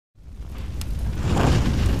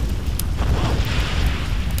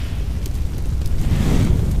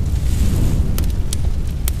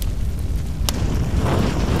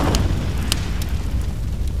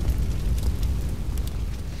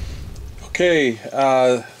Okay,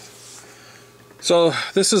 so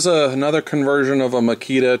this is another conversion of a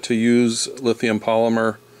Makita to use lithium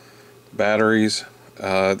polymer batteries.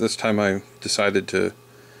 This time I decided to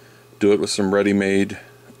do it with some ready-made,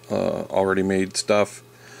 already made stuff.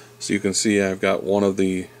 So you can see I've got one of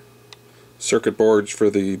the circuit boards for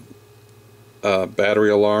the battery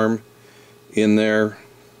alarm in there,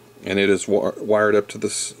 and it is wired up to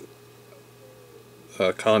this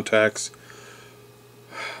contacts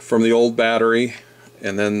from the old battery,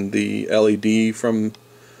 and then the LED from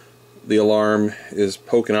the alarm is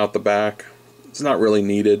poking out the back. It's not really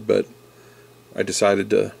needed, but I decided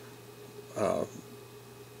to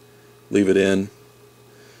leave it in.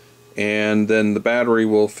 And then the battery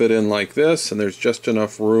will fit in like this, and there's just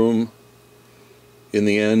enough room in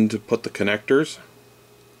the end to put the connectors.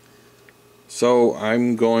 So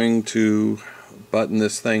I'm going to button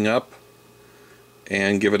this thing up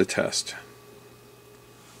and give it a test.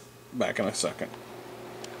 Back in a second.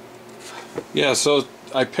 Yeah, so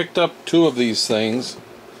I picked up two of these things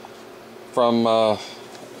from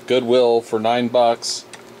Goodwill for $9,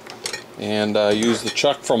 and used the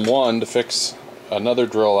chuck from one to fix another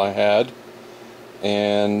drill I had,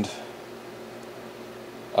 and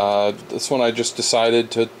this one I just decided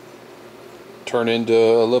to turn into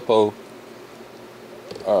a LiPo,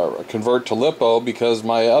 convert to LiPo, because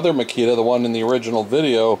my other Makita, the one in the original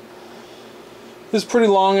video, is pretty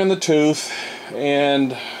long in the tooth.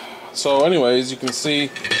 And so anyways, you can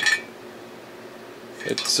see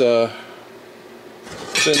it's in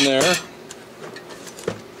there.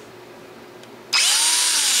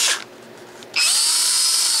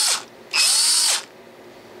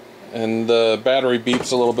 And the battery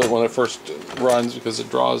beeps a little bit when it first runs because it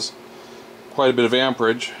draws quite a bit of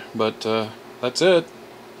amperage, but that's it.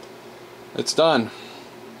 It's done.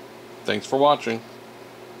 Thanks for watching.